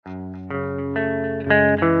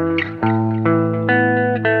And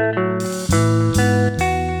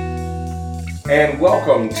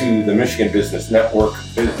welcome to the Michigan Business Network,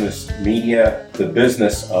 Business Media, the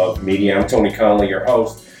business of media. I'm Tony Conley, your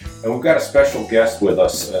host, and we've got a special guest with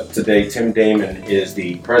us today. Tim Damon is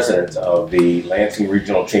the president of the Lansing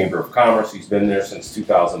Regional Chamber of Commerce. He's been there since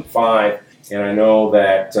 2005, and I know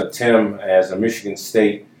that Tim, as a Michigan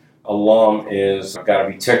State alum, is got to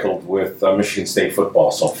be tickled with Michigan State football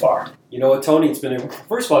so far. You know what, Tony,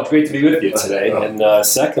 first of all, it's great to be with you today, and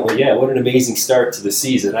secondly, what an amazing start to the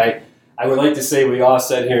season. I would like to say we all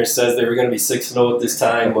sat here and says they were going to be 6-0 at this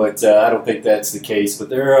time, but I don't think that's the case. But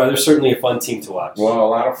they're certainly a fun team to watch. Well, a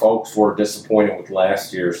lot of folks were disappointed with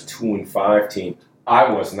last year's 2-5 team.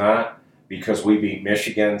 I was not, because we beat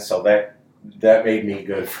Michigan, so that made me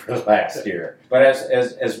good for last year. But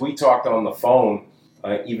as we talked on the phone,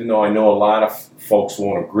 even though I know a lot of folks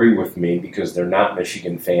won't agree with me because they're not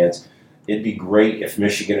Michigan fans, it'd be great if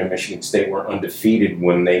Michigan and Michigan State were undefeated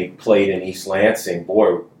when they played in East Lansing.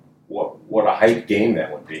 Boy, what a hype game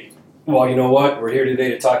that would be. Well, you know what? We're here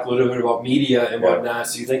today to talk a little bit about media and whatnot.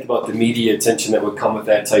 So you think about the media attention that would come with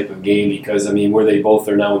that type of game because, where they both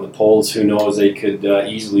are now in the polls, who knows, they could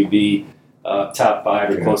easily be top 5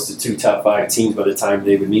 or close to 2 top 5 teams by the time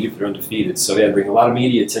they would meet if they're undefeated. So, bring a lot of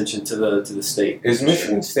media attention to the state. Is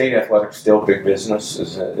Michigan State athletics still big business?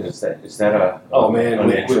 Is that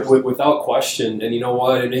a without question. And you know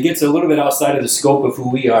what? And it gets a little bit outside of the scope of who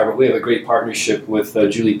we are, but we have a great partnership with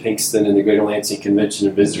Julie Pinkston and the Greater Lansing Convention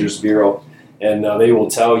and Visitors Bureau. And they will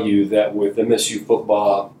tell you that with MSU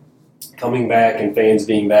football coming back and fans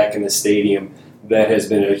being back in the stadium, that has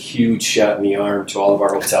been a huge shot in the arm to all of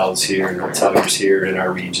our hotels here and hoteliers here in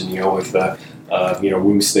our region, with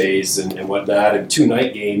room stays and whatnot. And 2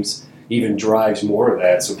 night games even drives more of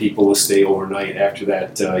that, so people will stay overnight after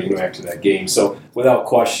that, after that game. So without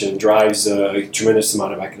question, drives a tremendous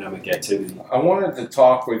amount of economic activity. I wanted to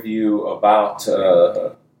talk with you about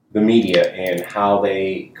the media and how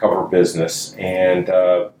they cover business, and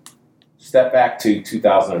step back to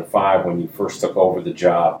 2005 when you first took over the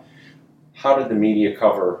job. How did the media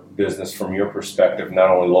cover business from your perspective, not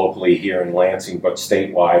only locally here in Lansing, but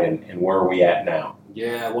statewide, and where are we at now?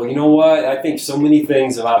 Yeah, well, you know what? I think so many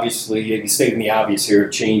things have obviously, stating the obvious here,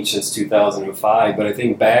 have changed since 2005. But I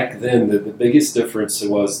think back then, the biggest difference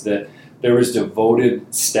was that there was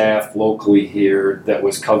devoted staff locally here that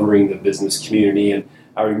was covering the business community. And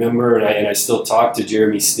I remember, and I still talk to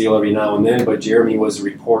Jeremy Steele every now and then, but Jeremy was a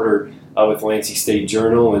reporter with Lansing State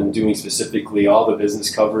Journal and doing specifically all the business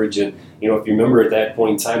coverage. And, if you remember at that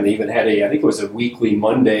point in time, they even had I think it was a weekly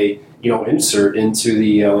Monday, insert into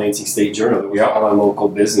the Lansing State Journal that was all on local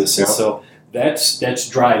business. And so that's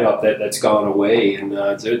dried up, that's gone away. And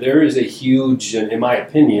there is a huge, in my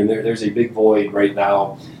opinion, there's a big void right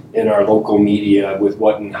now in our local media with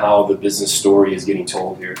what and how the business story is getting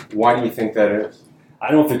told here. Why do you think that is?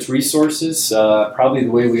 I don't know if it's resources, probably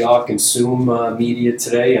the way we all consume media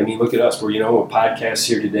today. Look at us. We're, a podcast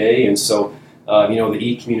here today. And so, the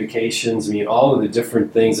e-communications, all of the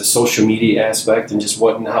different things, the social media aspect and just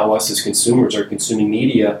what and how us as consumers are consuming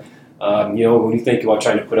media. When you think about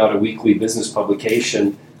trying to put out a weekly business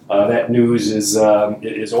publication, that news is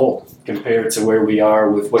old compared to where we are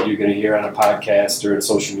with what you're going to hear on a podcast or in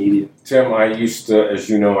social media. Tim, I used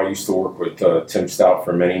to work with Tim Stout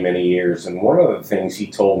for many, many years, and one of the things he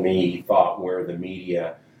told me he thought where the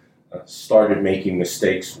media started making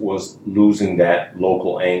mistakes was losing that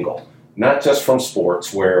local angle. Not just from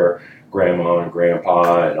sports, where grandma and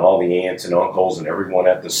grandpa and all the aunts and uncles and everyone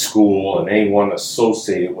at the school and anyone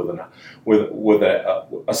associated with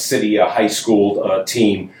a city, a high school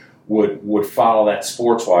team would follow that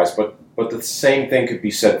sports-wise, but the same thing could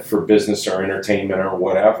be said for business or entertainment or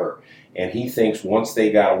whatever. And he thinks once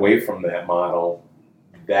they got away from that model,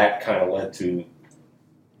 that kind of led to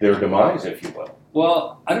their demise, if you will.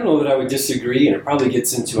 Well, I don't know that I would disagree, and it probably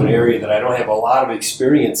gets into an area that I don't have a lot of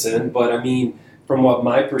experience in, but from what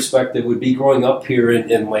my perspective would be growing up here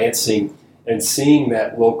in Lansing and seeing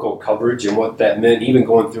that local coverage and what that meant, even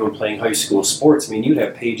going through and playing high school sports, you'd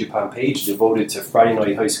have page upon page devoted to Friday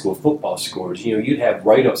night high school football scores. You'd have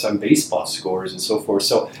write-ups on baseball scores and so forth.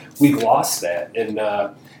 So we've lost that. And,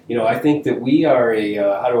 I think that we are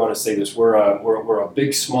how do I want to say this? We're a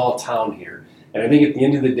big, small town here. And I think at the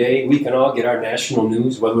end of the day, we can all get our national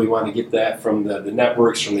news, whether we want to get that from the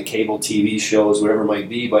networks, from the cable TV shows, whatever it might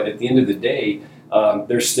be. But at the end of the day,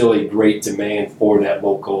 there's still a great demand for that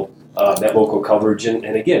local coverage. And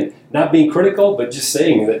again, not being critical, but just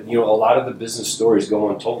saying that, a lot of the business stories go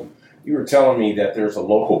untold. You were telling me that there's a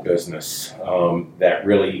local business that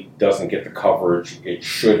really doesn't get the coverage it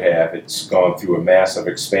should have. It's gone through a massive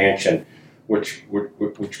expansion.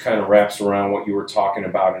 which kind of wraps around what you were talking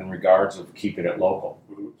about in regards of keeping it local.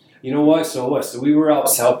 You know what? So we were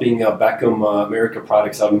out helping Beckham America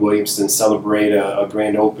Products out in Williamston celebrate a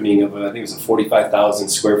grand opening of I think it was a 45,000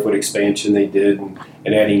 square foot expansion they did,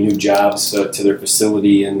 and adding new jobs to their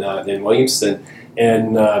facility in Williamston.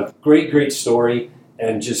 And great story,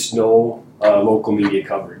 and just no local media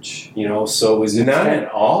coverage. So it was none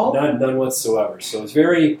at all, none whatsoever. So it's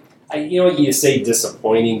very, you say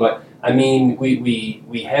disappointing, but I mean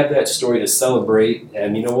we have that story to celebrate,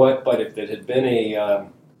 and you know what? But if it had been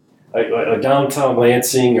a downtown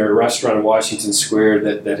Lansing or a restaurant in Washington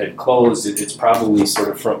Square that had closed, it's probably sort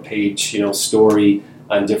of front page, story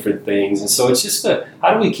on different things. And so it's just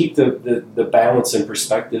how do we keep the balance and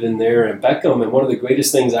perspective in there? And Beckham, and one of the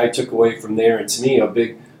greatest things I took away from there, and to me a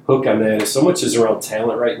big hook on that, is so much is around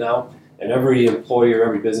talent right now. And every employer,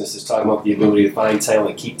 every business is talking about the ability to find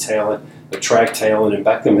talent, keep talent, attract talent. And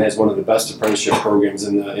Beckham has one of the best apprenticeship programs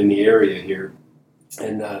in the area here.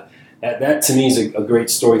 And that to me is a great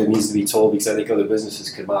story that needs to be told, because I think other businesses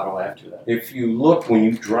could model after that. If you look, when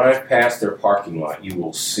you drive past their parking lot, you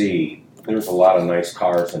will see there's a lot of nice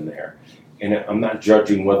cars in there. And I'm not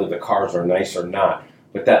judging whether the cars are nice or not,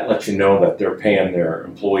 but that lets you know that they're paying their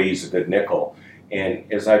employees a good nickel. And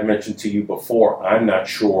as I've mentioned to you before, I'm not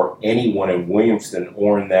sure anyone in Williamston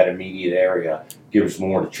or in that immediate area gives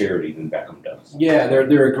more to charity than Beckham does. Yeah,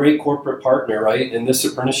 they're a great corporate partner, right? And this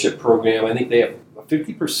apprenticeship program, I think they have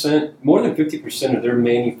 50%, more than 50% of their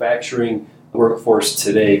manufacturing workforce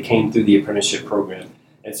today came through the apprenticeship program.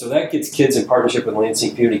 And so that gets kids in partnership with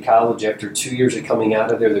Lansing Community College. After 2 years of coming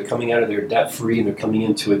out of there, they're coming out of there debt-free, and they're coming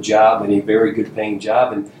into a job, and a very good paying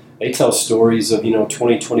job. And they tell stories of 20,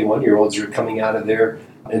 21-year-olds who are coming out of there,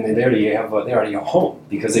 and they already have a home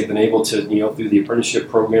because they've been able to, through the apprenticeship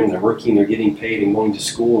program, they're working, they're getting paid, and going to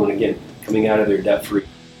school, and again, coming out of there debt-free.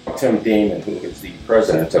 Tim Damon, who is the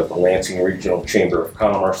president of the Lansing Regional Chamber of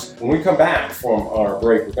Commerce. When we come back from our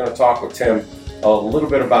break, we're going to talk with Tim a little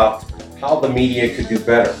bit about how the media could do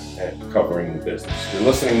better at covering the business. You're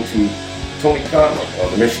listening to Tony Conlon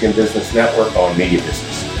on the Michigan Business Network on Media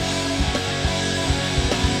Business.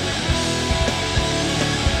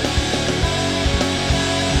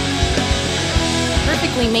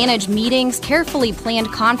 Perfectly managed meetings, carefully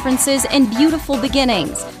planned conferences, and beautiful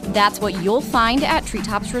beginnings. That's what you'll find at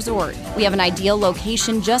Treetops Resort. We have an ideal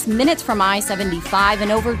location just minutes from I-75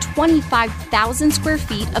 and over 25,000 square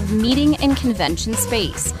feet of meeting and convention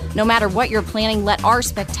space. No matter what you're planning, let our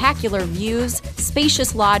spectacular views,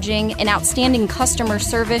 spacious lodging, and outstanding customer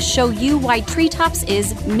service show you why Treetops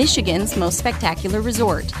is Michigan's most spectacular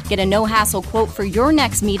resort. Get a no-hassle quote for your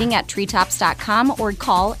next meeting at treetops.com or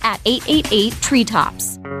call at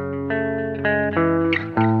 888-TREETOPS.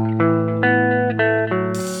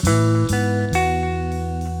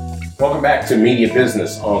 Welcome back to Media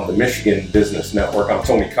Business on the Michigan Business Network. I'm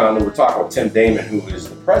Tony Conlon. We're talking with Tim Damon, who is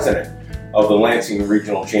the president of the Lansing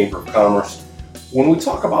Regional Chamber of Commerce. When we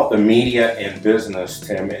talk about the media and business,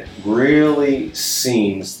 Tim, it really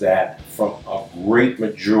seems that from a great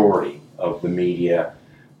majority of the media,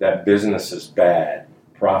 that business is bad,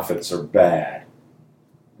 profits are bad.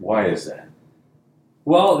 Why is that?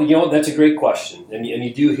 Well, that's a great question, and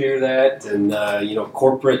you do hear that, and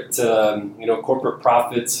corporate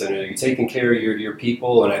profits, and you're taking care of your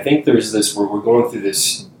people, and I think there's this where we're going through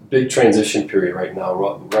this big transition period right now,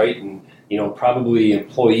 right? And probably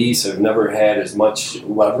employees have never had as much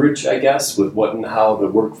leverage, I guess, with what and how the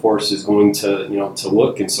workforce is going to to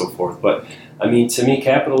look and so forth. But I mean, to me,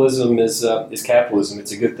 capitalism is capitalism.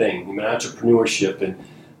 It's a good thing. I mean, entrepreneurship, and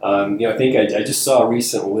I think I just saw a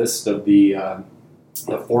recent list of the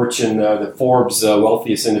Fortune, the Forbes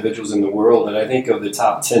wealthiest individuals in the world, and I think of the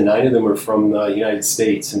top 10, 9 of them are from the United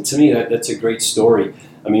States. And to me, that's a great story.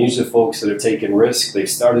 I mean, these are folks that have taken risk. They've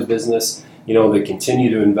started business. They continue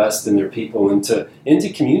to invest in their people into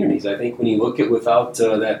communities. I think when you look at without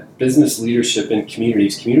that business leadership in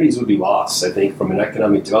communities would be lost. I think from an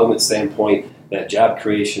economic development standpoint, that job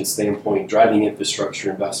creation standpoint, driving infrastructure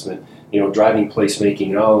investment, driving placemaking,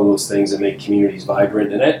 and all of those things that make communities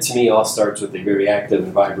vibrant. And that, to me, all starts with a very active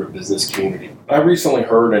and vibrant business community. I recently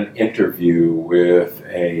heard an interview with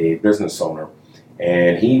a business owner,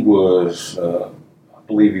 and he was, I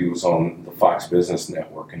believe he was on the Fox Business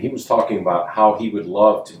Network, and he was talking about how he would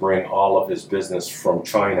love to bring all of his business from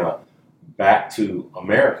China back to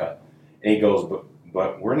America. And he goes,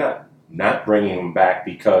 but we're not bringing them back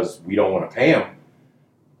because we don't want to pay them.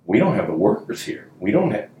 We don't have the workers here.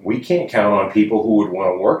 We can't count on people who would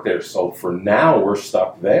want to work there. So for now, we're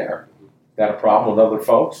stuck there. Is that a problem with other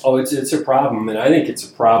folks? Oh, it's a problem, and I think it's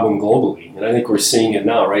a problem globally. And I think we're seeing it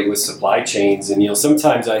now, right, with supply chains. And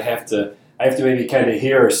sometimes I have I have to maybe kind of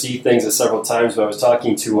hear or see things several times, but I was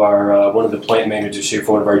talking to our one of the plant managers here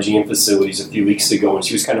for one of our GM facilities a few weeks ago, and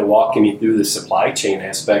she was kind of walking me through the supply chain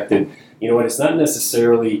aspect. And and it's not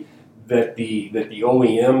necessarily that the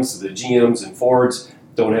OEMs, the GMs and Fords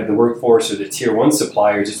don't have the workforce or the tier 1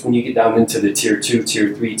 suppliers. It's when you get down into the tier 2,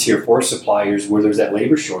 tier 3, tier 4 suppliers where there's that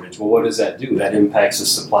labor shortage. Well, what does that do? That impacts the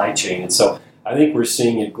supply chain. And so I think we're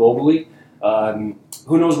seeing it globally.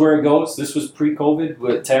 Who knows where it goes? This was pre-COVID,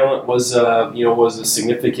 but talent was a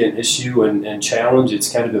significant issue and challenge.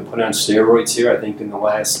 It's kind of been put on steroids here, I think, in the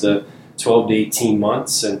last 12 to 18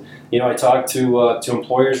 months. And I talk to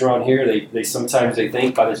employers around here. They sometimes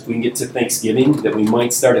think by if we can get to Thanksgiving that we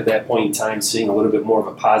might start at that point in time seeing a little bit more of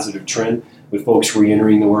a positive trend with folks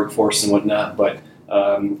re-entering the workforce and whatnot. But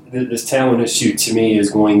this talent issue to me is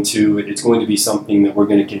going to be something that we're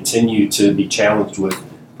going to continue to be challenged with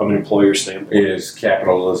from an employer standpoint. Is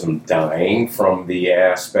capitalism dying from the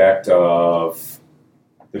aspect of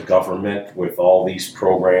the government with all these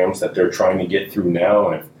programs that they're trying to get through now?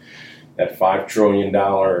 And if that $5 trillion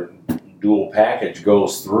dual package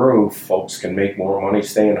goes through, folks can make more money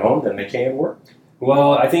staying home than they can work.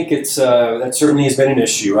 Well, I think it's that certainly has been an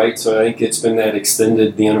issue, right? So I think it's been that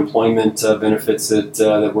extended the unemployment benefits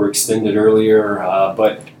that were extended earlier.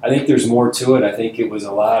 But I think there's more to it. I think it was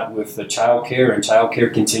a lot with the child care, and child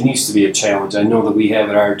care continues to be a challenge. I know that we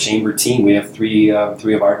have at our chamber team, we have three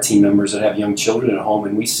of our team members that have young children at home,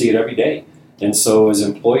 and we see it every day. And so as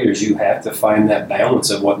employers, you have to find that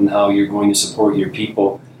balance of what and how you're going to support your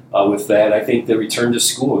people with that. I think the return to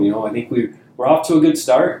school, I think we're off to a good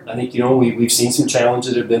start. I think, we've seen some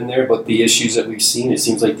challenges that have been there, but the issues that we've seen, it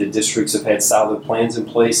seems like the districts have had solid plans in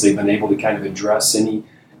place. They've been able to kind of address any,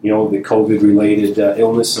 the COVID-related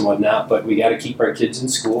illness and whatnot, but we got to keep our kids in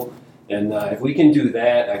school. And if we can do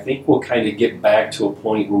that, I think we'll kind of get back to a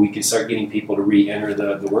point where we can start getting people to re-enter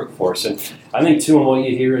the workforce. And I think, too, and what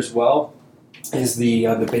you hear as well is the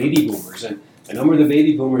baby boomers. And a number of the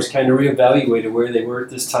baby boomers kind of reevaluated where they were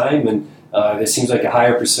at this time, and it seems like a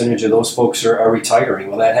higher percentage of those folks are retiring.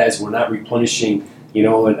 Well, we're not replenishing,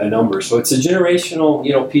 a number. So it's a generational,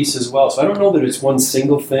 piece as well. So I don't know that it's one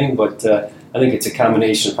single thing, but I think it's a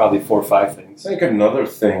combination of probably 4 or 5 things. I think another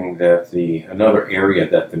thing another area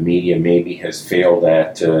that the media maybe has failed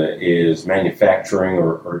at is manufacturing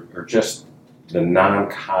or just the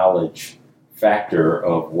non-college factor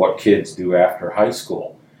of what kids do after high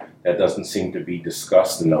school. That doesn't seem to be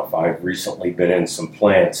discussed enough. I've recently been in some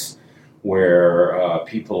plants where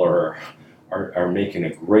people are making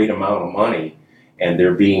a great amount of money, and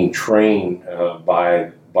they're being trained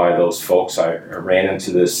by those folks. I ran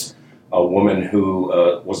into this woman who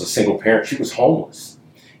was a single parent. She was homeless.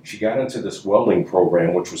 She got into this welding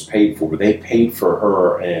program, which was paid for. They paid for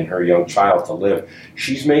her and her young child to live.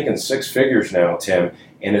 She's making 6 figures now, Tim,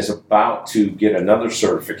 and is about to get another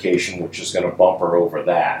certification, which is going to bump her over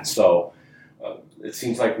that. So it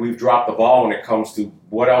seems like we've dropped the ball when it comes to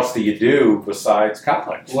what else do you do besides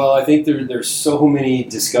college. Well, I think there's so many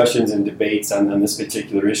discussions and debates on this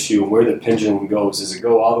particular issue and where the pendulum goes. Does it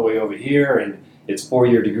go all the way over here and it's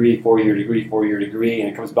 4-year degree, 4-year degree, 4-year degree, and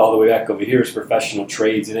it comes all the way back over here as professional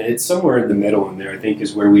trades, and it's somewhere in the middle in there, I think,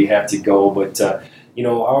 is where we have to go. But the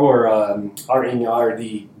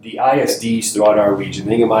ISDs throughout our region,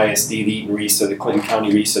 the Ingham ISD, the Eaton RESA, the Clinton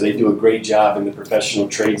County RESA, they do a great job in the professional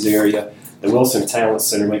trades area. The Wilson Talent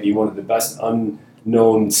Center might be one of the best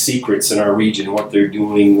unknown secrets in our region, what they're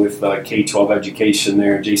doing with K-12 education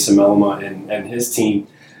there, Jason Mellema and his team.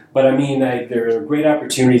 But there are great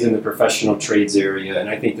opportunities in the professional trades area, and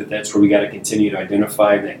I think that's where we got to continue to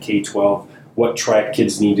identify that K-12, what track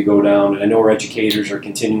kids need to go down. And I know our educators are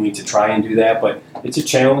continuing to try and do that, but it's a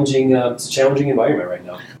challenging environment right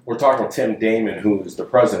now. We're talking with Tim Damon, who is the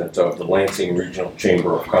president of the Lansing Regional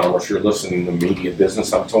Chamber of Commerce. You're listening to Media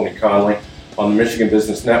Business. I'm Tony Conley on the Michigan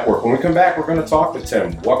Business Network. When we come back, we're going to talk to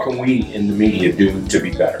Tim. What can we in the media do to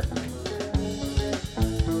be better?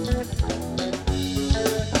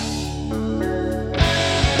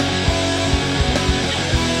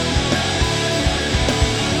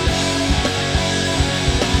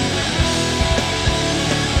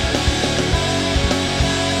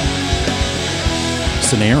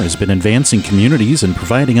 Sanair has been advancing communities and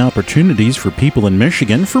providing opportunities for people in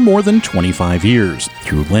Michigan for more than 25 years.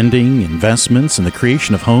 Through lending, investments, and the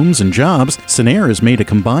creation of homes and jobs, Sanair has made a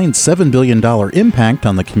combined $7 billion impact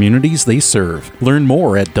on the communities they serve. Learn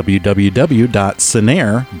more at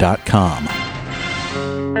www.sanair.com.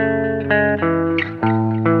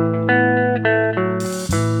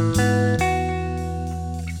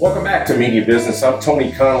 Welcome back to Media Business. I'm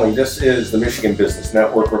Tony Conley. This is the Michigan Business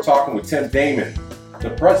Network. We're talking with Tim Damon, the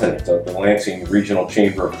president of the Lansing Regional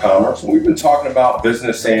Chamber of Commerce. And we've been talking about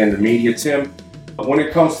business and the media. Tim, when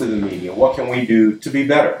it comes to the media, what can we do to be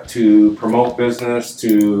better, to promote business,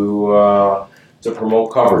 to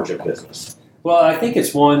promote coverage of business? Well, I think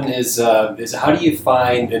it's one is how do you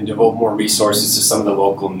find and devote more resources to some of the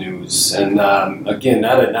local news? And again,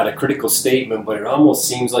 not a critical statement, but it almost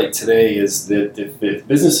seems like today is that if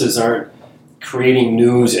businesses aren't creating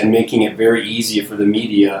news and making it very easy for the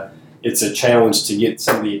media, it's a challenge to get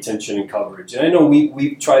some of the attention and coverage. And I know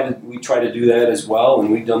we try to do that as well,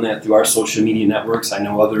 and we've done that through our social media networks. I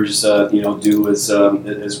know others do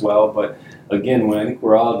as well, but. Again, when I think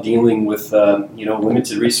we're all dealing with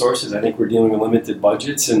limited resources, I think we're dealing with limited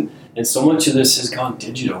budgets, and so much of this has gone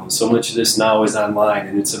digital, and so much of this now is online,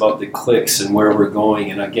 and it's about the clicks and where we're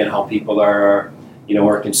going, and again how people are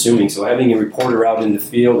consuming. So having a reporter out in the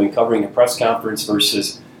field and covering a press conference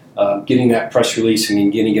versus getting that press release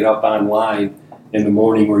and getting it up online in the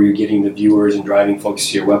morning where you're getting the viewers and driving folks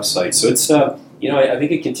to your website. So it's I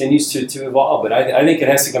think it continues to evolve, but I think it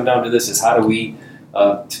has to come down to this: is how do we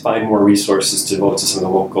to find more resources to devote to some of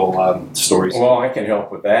the local stories? Well, I can help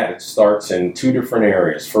with that. It starts in two different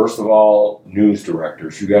areas. First of all, news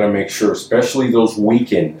directors. You got to make sure, especially those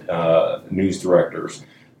weekend news directors,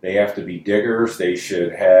 they have to be diggers. They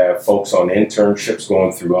should have folks on internships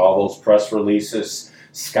going through all those press releases,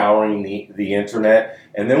 scouring the internet.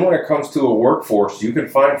 And then when it comes to a workforce, you can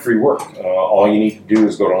find free work. All you need to do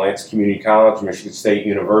is go to Lansing Community College, Michigan State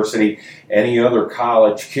University, any other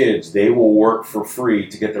college kids, they will work for free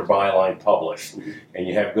to get their byline published. Mm-hmm. And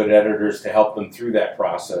you have good editors to help them through that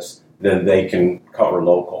process, then they can cover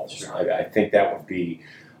local. Sure. I think that would be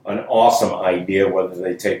an awesome idea. Whether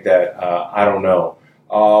they take that, I don't know.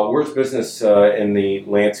 Where's business in the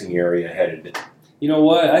Lansing area headed? You know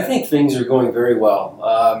what? I think things are going very well.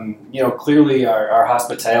 Clearly our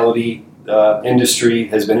hospitality industry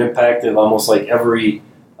has been impacted almost like every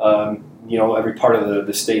part of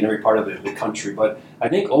the state and every part of the country. But I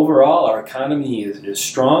think overall our economy is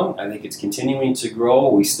strong. I think it's continuing to grow.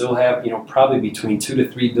 We still have, probably between $2 to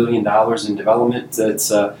 $3 billion in development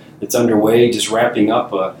that's underway, just wrapping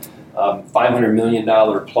up a $500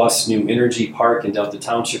 million plus new energy park in Delta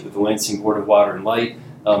Township with the Lansing Board of Water and Light.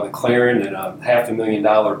 McLaren and a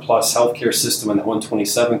 $500,000 plus healthcare system on the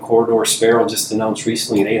 127 corridor. Sparrow just announced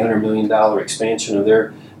recently an $800 million expansion of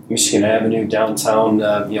their Michigan Avenue downtown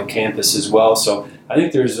campus as well. So I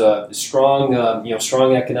think there's a strong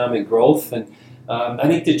economic growth, and I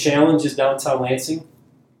think the challenge is downtown Lansing.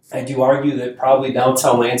 I do argue that probably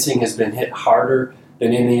downtown Lansing has been hit harder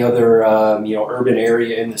than any other urban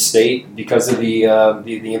area in the state because of the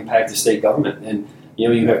impact of state government. And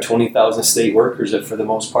you have 20,000 state workers that for the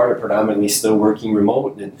most part are predominantly still working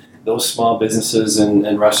remote, and those small businesses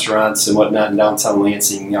and restaurants and whatnot in downtown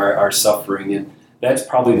Lansing are suffering, and that's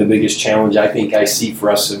probably the biggest challenge I think I see for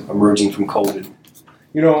us emerging from COVID.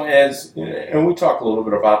 And we talked a little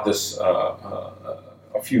bit about this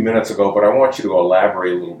a few minutes ago, but I want you to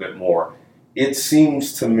elaborate a little bit more. It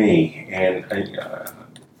seems to me, and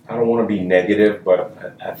I don't want to be negative,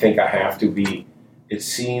 but I think I have to be, it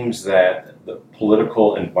seems that the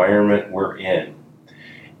political environment we're in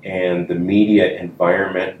and the media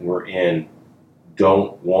environment we're in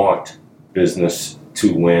don't want business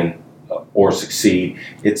to win or succeed.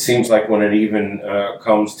 It seems like when it even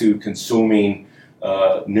comes to consuming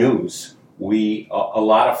news, a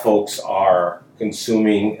lot of folks are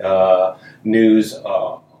consuming news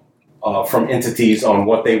from entities on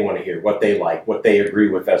what they want to hear, what they like, what they agree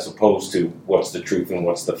with, as opposed to what's the truth and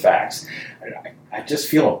what's the facts. I just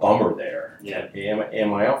feel a bummer there. Yeah.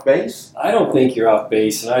 Am I off base? I don't think you're off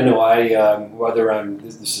base, and I know whether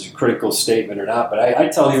this is a critical statement or not, but I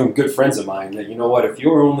tell even good friends of mine that, if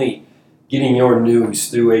you're only getting your news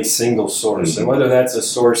through a single source, mm-hmm. and whether that's a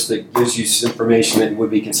source that gives you information that would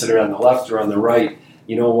be considered on the left or on the right,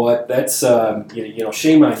 you know what? That's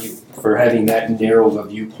shame on you for having that narrow of a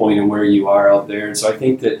viewpoint and where you are out there. And so I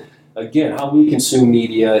think that, again, how we consume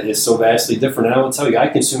media is so vastly different. And I will tell you, I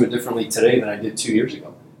consume it differently today than I did 2 years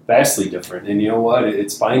ago. Vastly different. And you know what?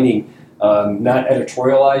 It's finding not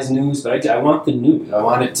editorialized news, but I want the news. I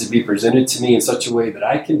want it to be presented to me in such a way that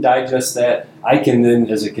I can digest that. I can then,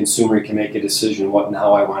 as a consumer, can make a decision what and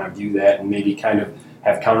how I want to view that, and maybe kind of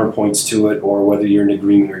have counterpoints to it, or whether you're in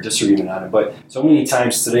agreement or disagreement on it. But so many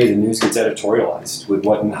times today, the news gets editorialized with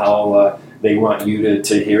what and how they want you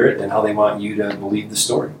to hear it and how they want you to believe the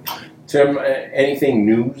story. Tim, anything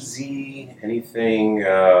newsy, anything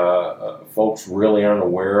folks really aren't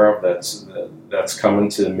aware of that's coming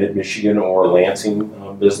to Mid-Michigan or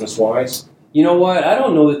Lansing business-wise? You know what? I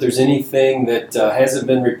don't know that there's anything that hasn't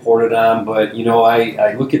been reported on, but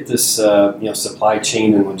I look at this supply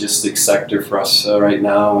chain and logistics sector for us right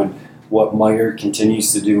now, and what Meijer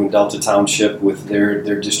continues to do in Delta Township with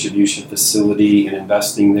their distribution facility and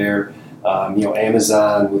investing there.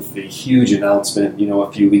 Amazon with the huge announcement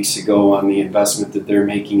a few weeks ago on the investment that they're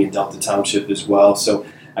making in Delta Township as well. So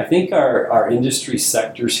I think our industry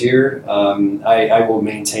sectors here, I will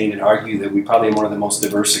maintain and argue that we probably have one of the most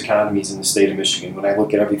diverse economies in the state of Michigan. When I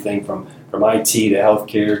look at everything from IT to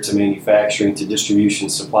healthcare to manufacturing to distribution,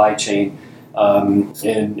 supply chain,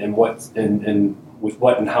 and with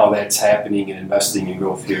what and how that's happening and investing in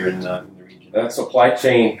growth here in the region. That supply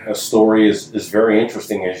chain story is very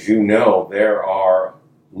interesting. As you know, there are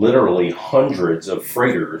literally hundreds of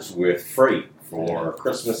freighters with freight for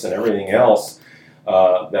Christmas and everything else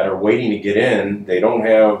that are waiting to get in. They don't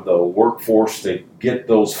have the workforce to get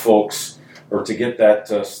those folks or to get that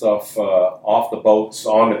stuff off the boats,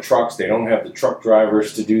 on the trucks. They don't have the truck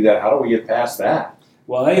drivers to do that. How do we get past that?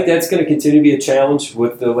 Well, I think that's going to continue to be a challenge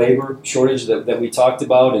with the labor shortage that we talked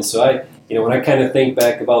about. And so when I kind of think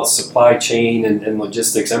back about supply chain and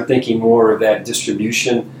logistics, I'm thinking more of that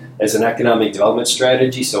distribution as an economic development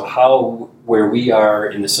strategy. So where we are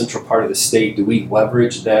in the central part of the state, do we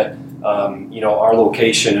leverage that, our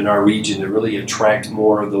location and our region to really attract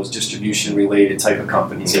more of those distribution-related type of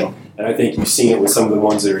companies? Yeah. And I think you've seen it with some of the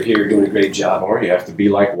ones that are here doing a great job. Or you have to be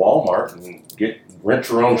like Walmart and rent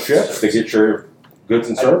your own ships to get your goods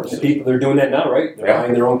and services. They're doing that now, right? They're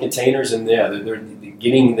buying their own containers, and they're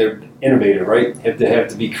innovative, right? Have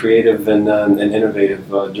to be creative and innovative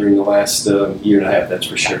during the last year and a half. That's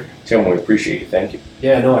for sure. Tim, we appreciate you. Thank you.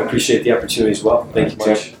 Yeah, no, I appreciate the opportunity as well. Thank you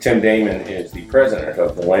much. Tim Damon is the president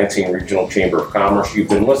of the Lansing Regional Chamber of Commerce. You've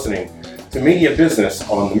been listening to Media Business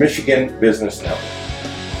on the Michigan Business Network.